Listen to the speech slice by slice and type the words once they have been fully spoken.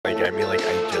at me like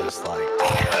I just like.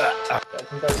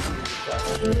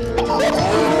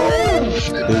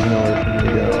 There's nowhere for me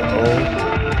to go.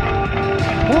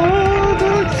 Oh,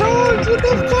 Dark Souls, what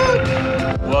the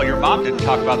fuck? Well, your mom didn't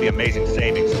talk about the amazing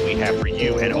savings that we have for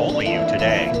you and only you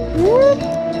today. No,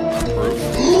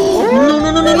 no,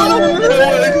 no, no, no, no, no, no,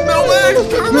 no,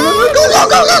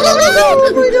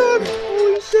 oh my god!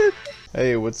 Holy shit!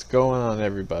 Hey, what's going on,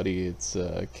 everybody? It's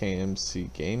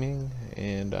KMC Gaming,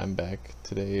 and I'm back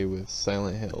today with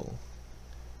Silent Hill.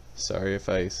 Sorry if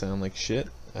I sound like shit.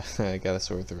 I got a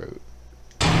sore throat.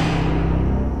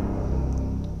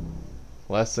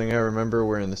 Last thing I remember,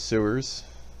 we're in the sewers.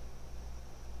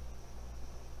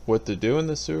 What to do in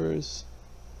the sewers,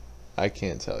 I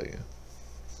can't tell you.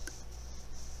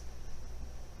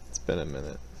 It's been a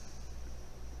minute.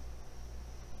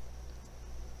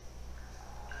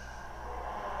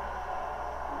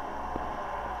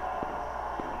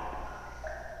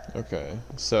 Okay,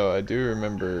 so I do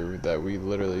remember that we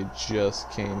literally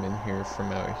just came in here from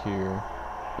out here.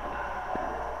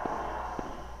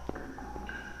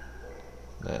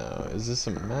 Now, is this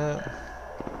a map?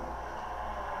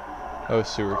 Oh,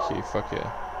 sewer key, fuck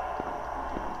yeah.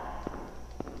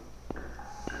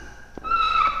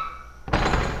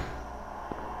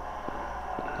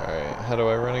 Alright, how do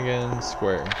I run again?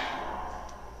 Square.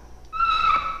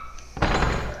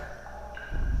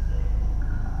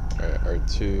 Alright,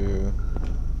 R2.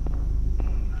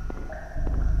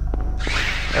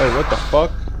 Oh, what the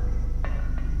fuck?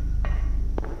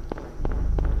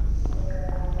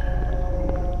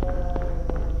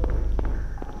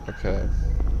 Okay.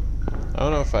 I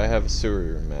don't know if I have a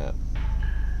sewer map.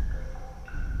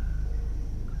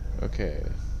 Okay.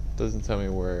 Doesn't tell me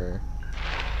where.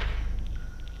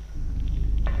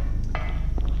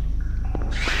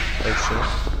 Oh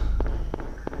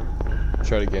shit.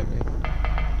 Try to get me.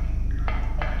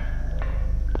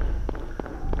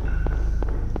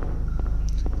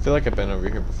 I feel like I've been over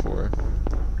here before.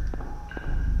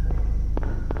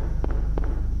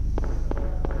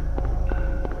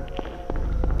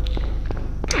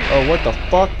 Oh, what the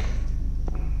fuck?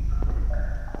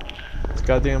 It's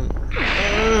goddamn.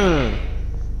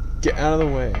 Get out of the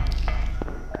way.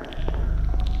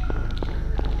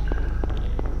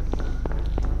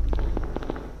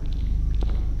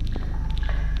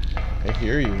 I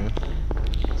hear you.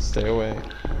 Stay away.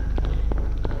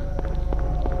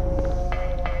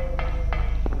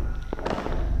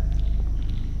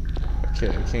 Okay,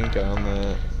 I can't get on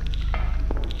that.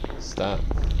 Stop.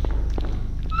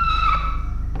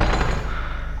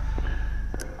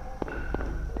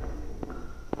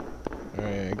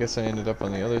 Alright, I guess I ended up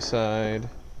on the other side.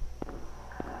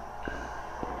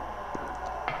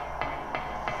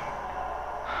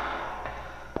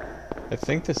 I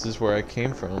think this is where I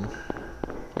came from.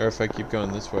 Or if I keep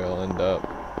going this way, I'll end up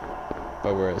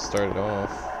by where I started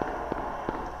off.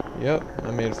 Yep,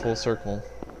 I made a full circle.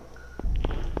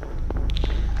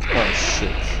 Oh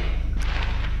shit.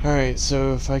 Alright,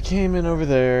 so if I came in over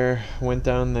there, went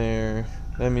down there,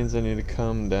 that means I need to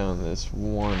come down this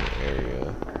one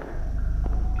area.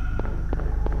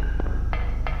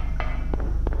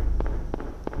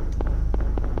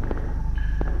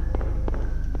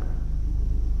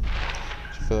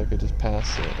 I feel like I just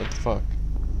passed it. What the fuck?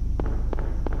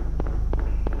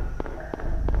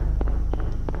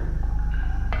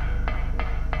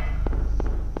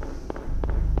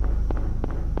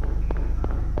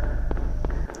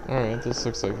 Alright, this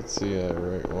looks like it's the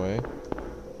right way.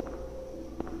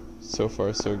 So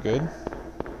far, so good.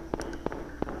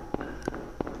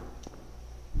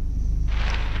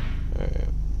 Alright.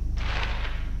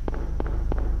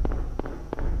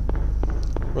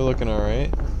 We're looking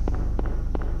alright.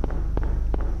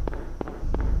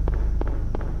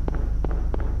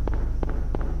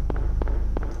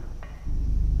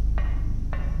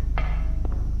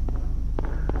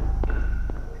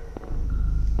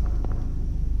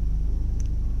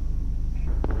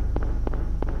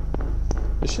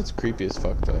 This shit's creepy as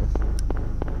fuck though.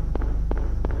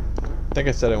 I think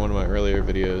I said in one of my earlier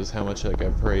videos how much like I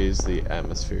praise the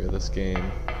atmosphere of this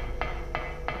game.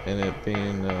 And it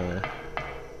being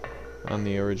on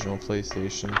the original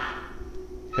PlayStation.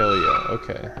 Hell yeah,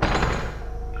 okay.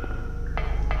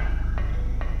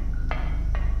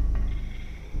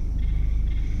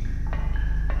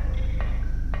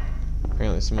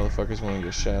 Apparently some motherfuckers want to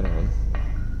get shot on.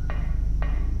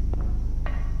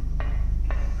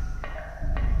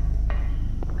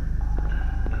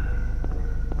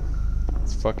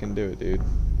 Fucking do it, dude.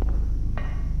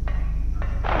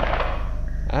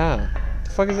 Ah, the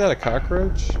fuck is that, a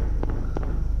cockroach?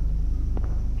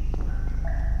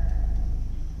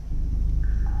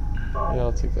 Yeah,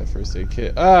 I'll take that first aid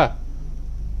kit. Ah!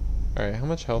 Alright, how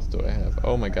much health do I have?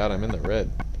 Oh my god, I'm in the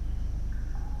red.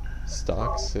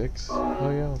 Stock 6?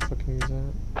 Oh yeah, I'll fucking use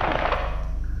that.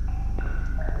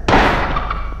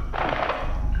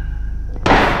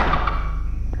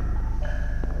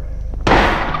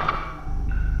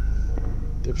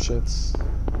 Dipshits.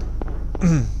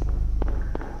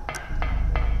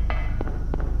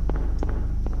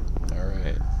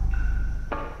 Alright.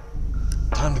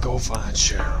 Time to go find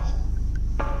Cheryl.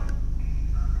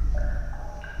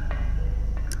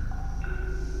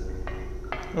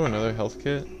 Oh, another health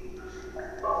kit?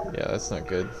 Yeah, that's not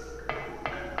good.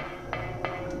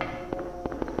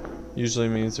 Usually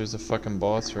means there's a fucking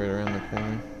boss right around the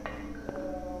corner.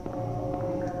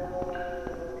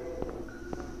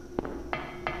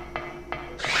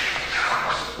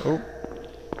 Oh.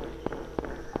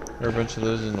 There are a bunch of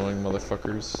those annoying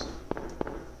motherfuckers.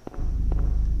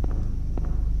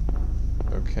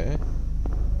 Okay.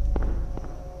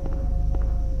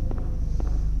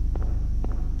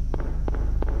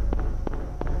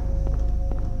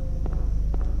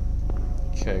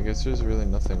 Okay, I guess there's really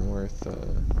nothing worth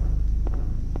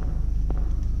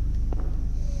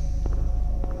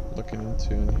looking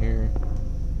into in here.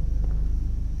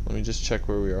 Let me just check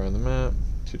where we are on the map.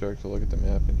 Too dark to look at the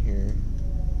map in here.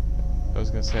 I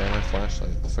was gonna say I have my flashlight.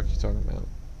 What the fuck are you talking about?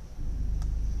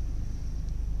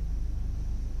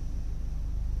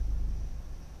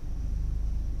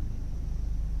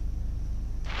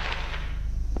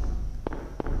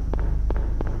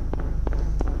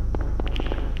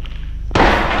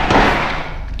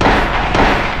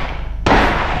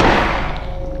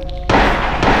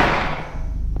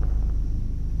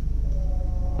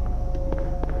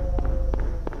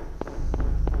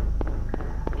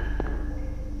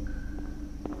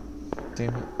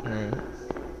 Damn it. Alright.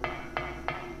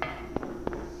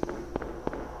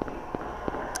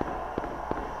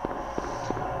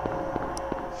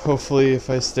 Hopefully if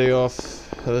I stay off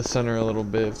the center a little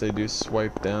bit, if they do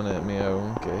swipe down at me, I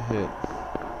won't get hit.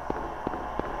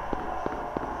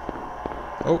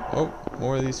 Oh, oh,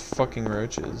 more of these fucking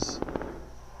roaches.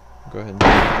 Go ahead and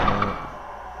take them out.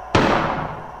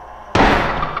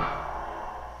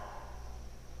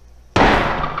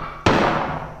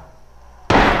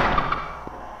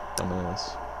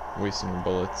 Dumbass. Wasting your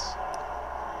bullets.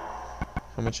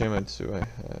 How much ammo do I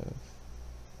have?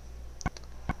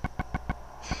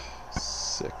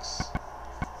 6.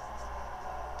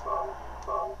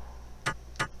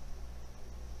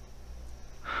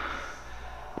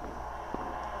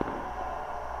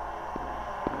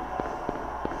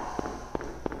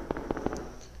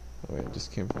 Oh wait, I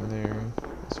just came from there.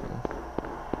 This one.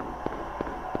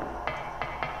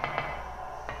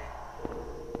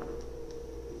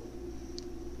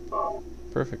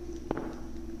 Perfect.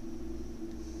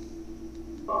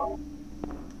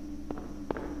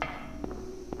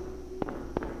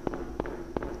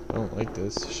 I don't like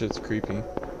this. Shit's creepy.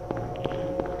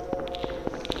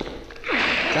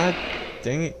 God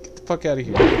dang it. Get the fuck out of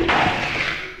here.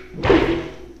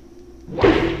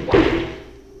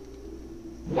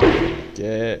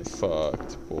 Get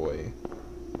fucked, boy.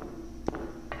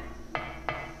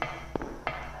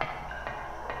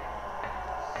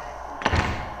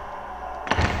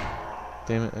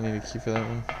 Damn it, I need a key for that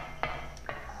one.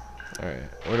 Alright,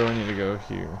 where do I need to go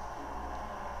here?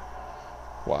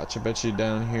 Watch, I bet you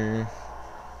down here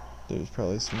there's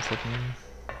probably some fucking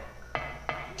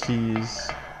keys.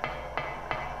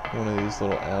 One of these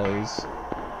little alleys.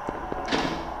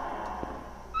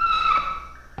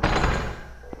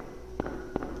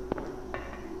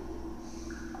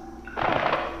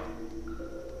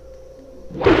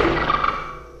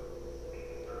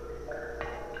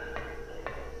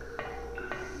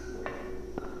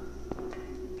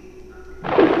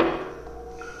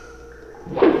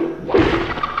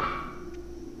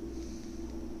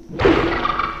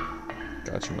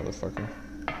 Gotcha, motherfucker.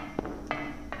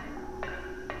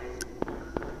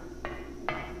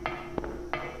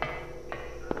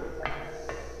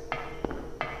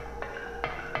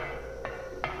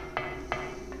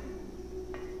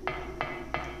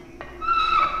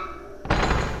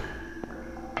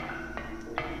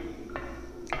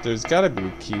 There's gotta be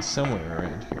a key somewhere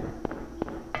around here.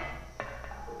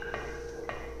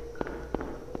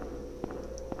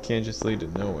 Can't just lead to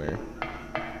nowhere.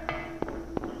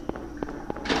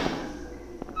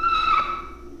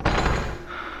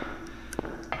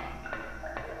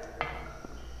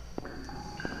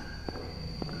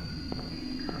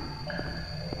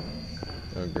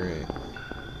 Oh, great.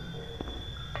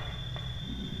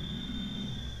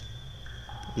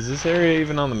 Is this area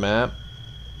even on the map?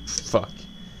 Fuck.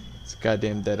 It's a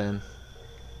goddamn dead end.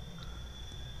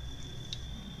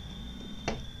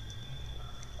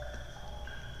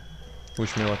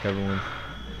 Wish me luck, everyone.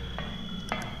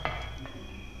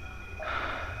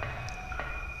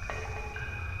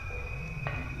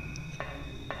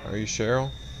 Are you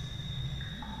Cheryl?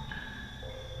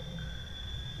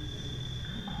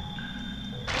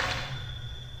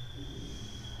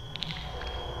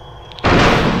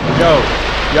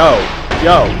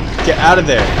 Yo, get out of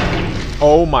there.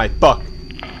 Oh my fuck.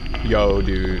 Yo,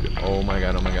 dude. Oh my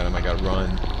god,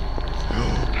 run.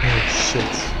 Oh shit.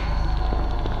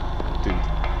 Dude.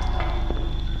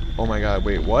 Oh my god,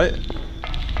 wait, what?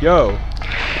 Yo,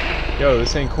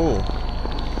 this ain't cool.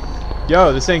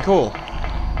 Yo, this ain't cool.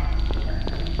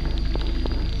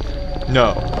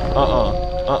 No.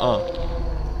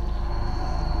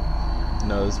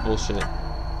 No, this is bullshit.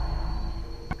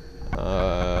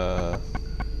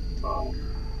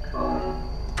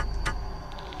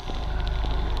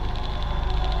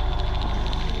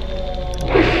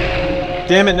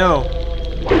 Damn it, no.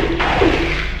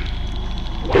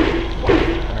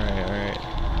 Alright.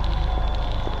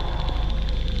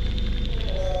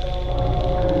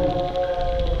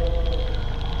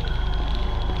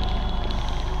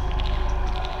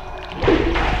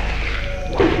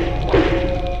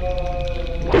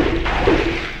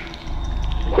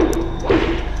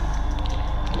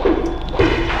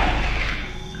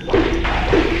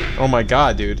 Oh my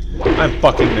god, dude. I'm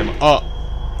fucking them up.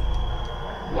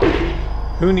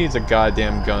 Who needs a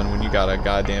goddamn gun when you got a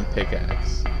goddamn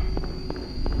pickaxe?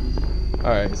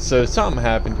 Alright, so something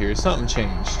happened here. Something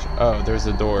changed. Oh, there's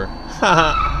a door.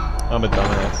 Haha. I'm a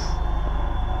dumbass.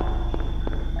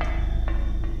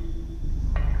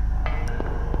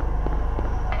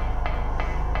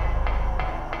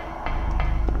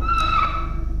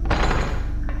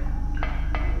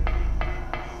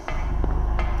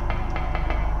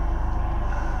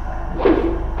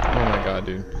 Oh my god,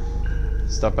 dude.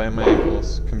 Stop biting my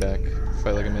ankles. Come back.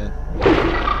 Fight like a man.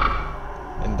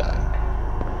 And die.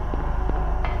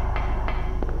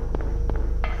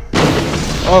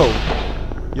 Oh!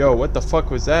 Yo, what the fuck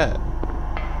was that?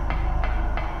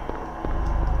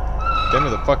 Get me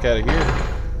the fuck out of here.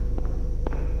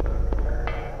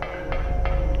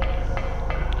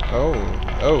 Oh.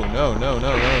 Oh, no.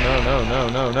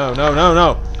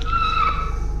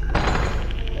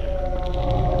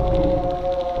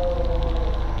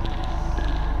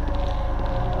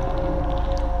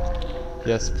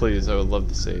 Yes, please. I would love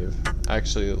to save.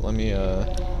 Actually, let me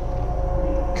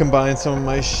combine some of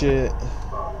my shit.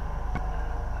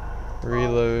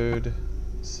 Reload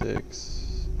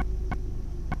 6.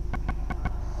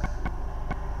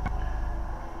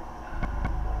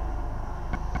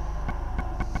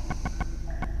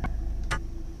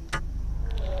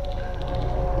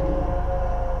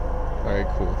 Alright,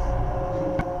 cool.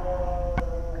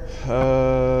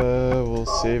 We'll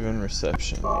save in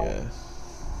reception, yeah.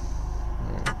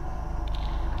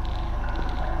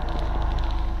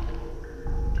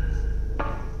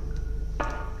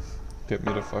 Get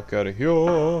me the fuck out of here.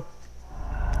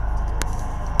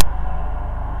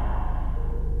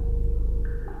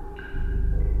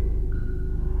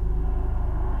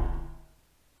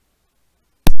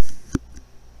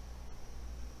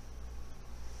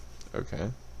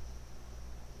 Okay.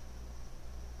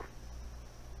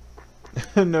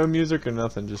 No music or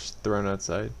nothing, just thrown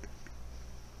outside.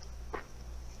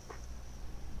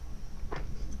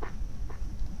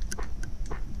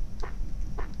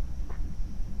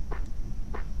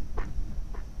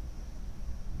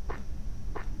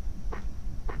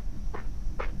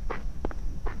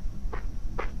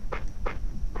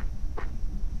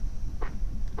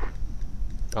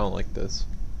 I don't like this.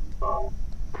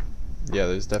 Yeah,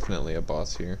 there's definitely a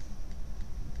boss here.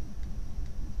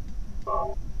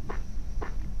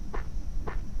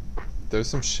 There's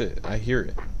some shit. I hear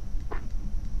it.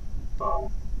 I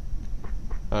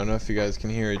don't know if you guys can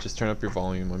hear it. Just turn up your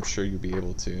volume. I'm sure you'll be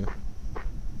able to.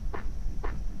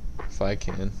 If I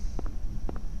can.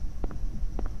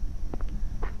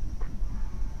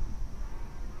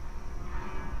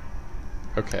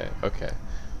 Okay.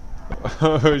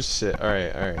 Oh shit.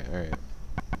 Alright.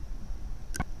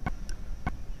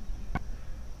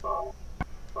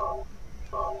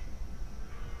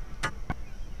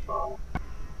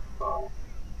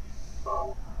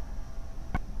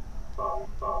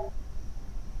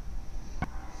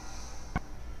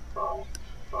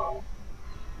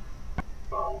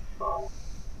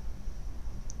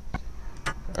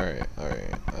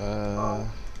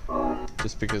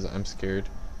 Just because I'm scared.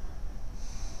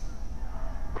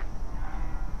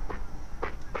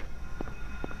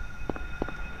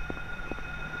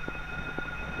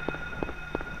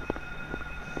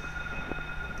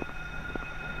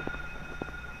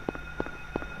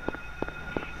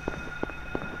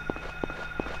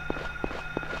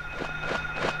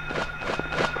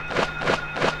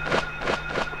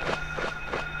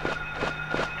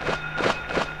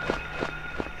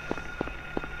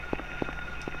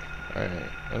 Alright,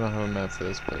 I don't have a map for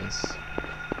this place.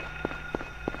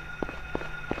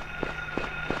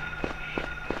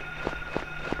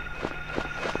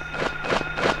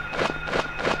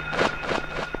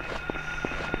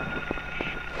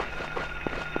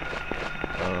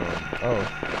 Oh.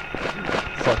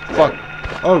 Fuck.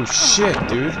 Oh shit,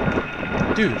 dude.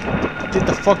 Dude, get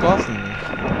the fuck off of me.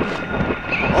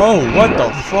 Oh, what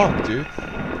the fuck, dude?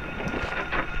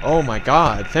 Oh my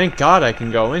god, thank god I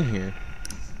can go in here.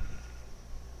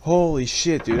 Holy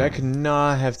shit, dude, I could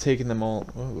not have taken them all.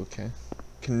 Oh, okay.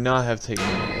 Could not have taken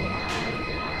them all.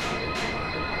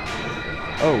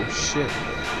 Oh shit.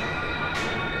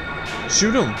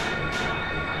 Shoot him!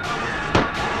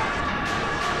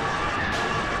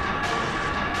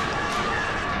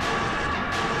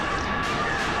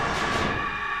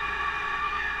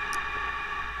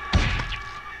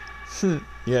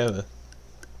 Yeah.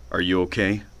 Are you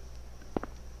okay?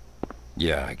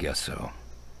 Yeah, I guess so.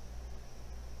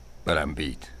 But I'm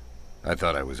beat. I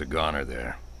thought I was a goner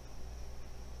there.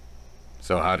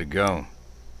 So how'd it go?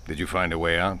 Did you find a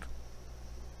way out?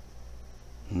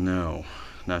 No,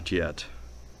 not yet.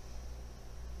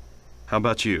 How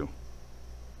about you?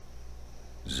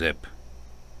 Zip.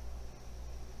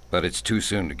 But it's too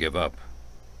soon to give up.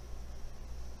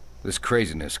 This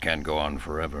craziness can't go on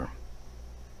forever.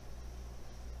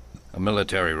 A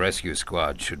military rescue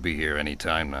squad should be here any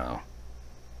time now.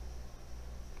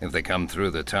 If they come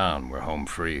through the town, we're home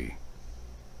free.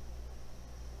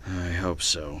 I hope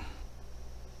so.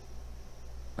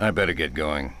 I better get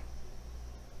going.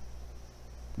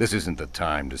 This isn't the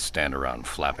time to stand around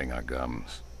flapping our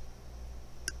gums.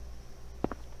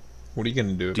 What are you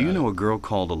gonna do about it? Do you know a girl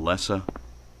called Alessa?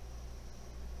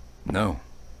 No.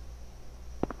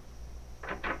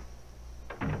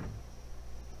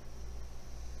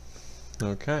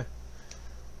 Okay.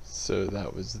 So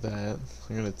that was that.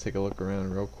 I'm gonna take a look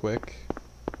around real quick.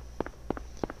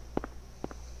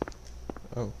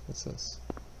 Oh, what's this?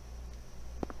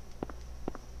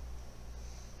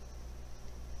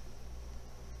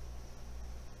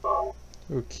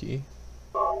 Okay.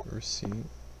 Receipt.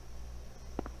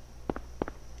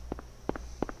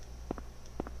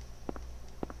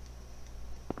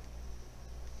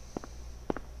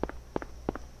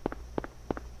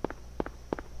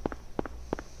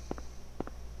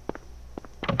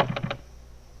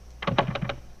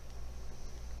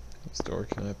 This door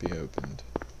cannot be opened.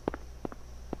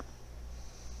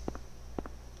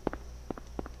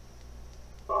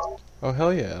 Oh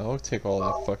hell yeah, I'll take all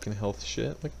that fucking health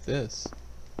shit. Look at this.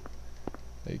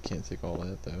 Oh, you can't take all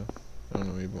that though. I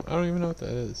don't even know what that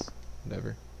is.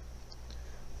 Whatever.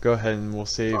 Go ahead and we'll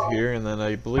save here, and then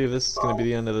I believe this is going to be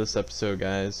the end of this episode,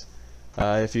 guys.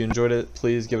 If you enjoyed it,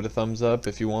 please give it a thumbs up.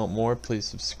 If you want more, please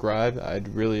subscribe.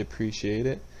 I'd really appreciate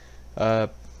it.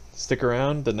 Stick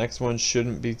around. The next one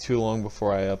shouldn't be too long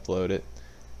before I upload it.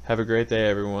 Have a great day,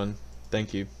 everyone.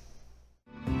 Thank you.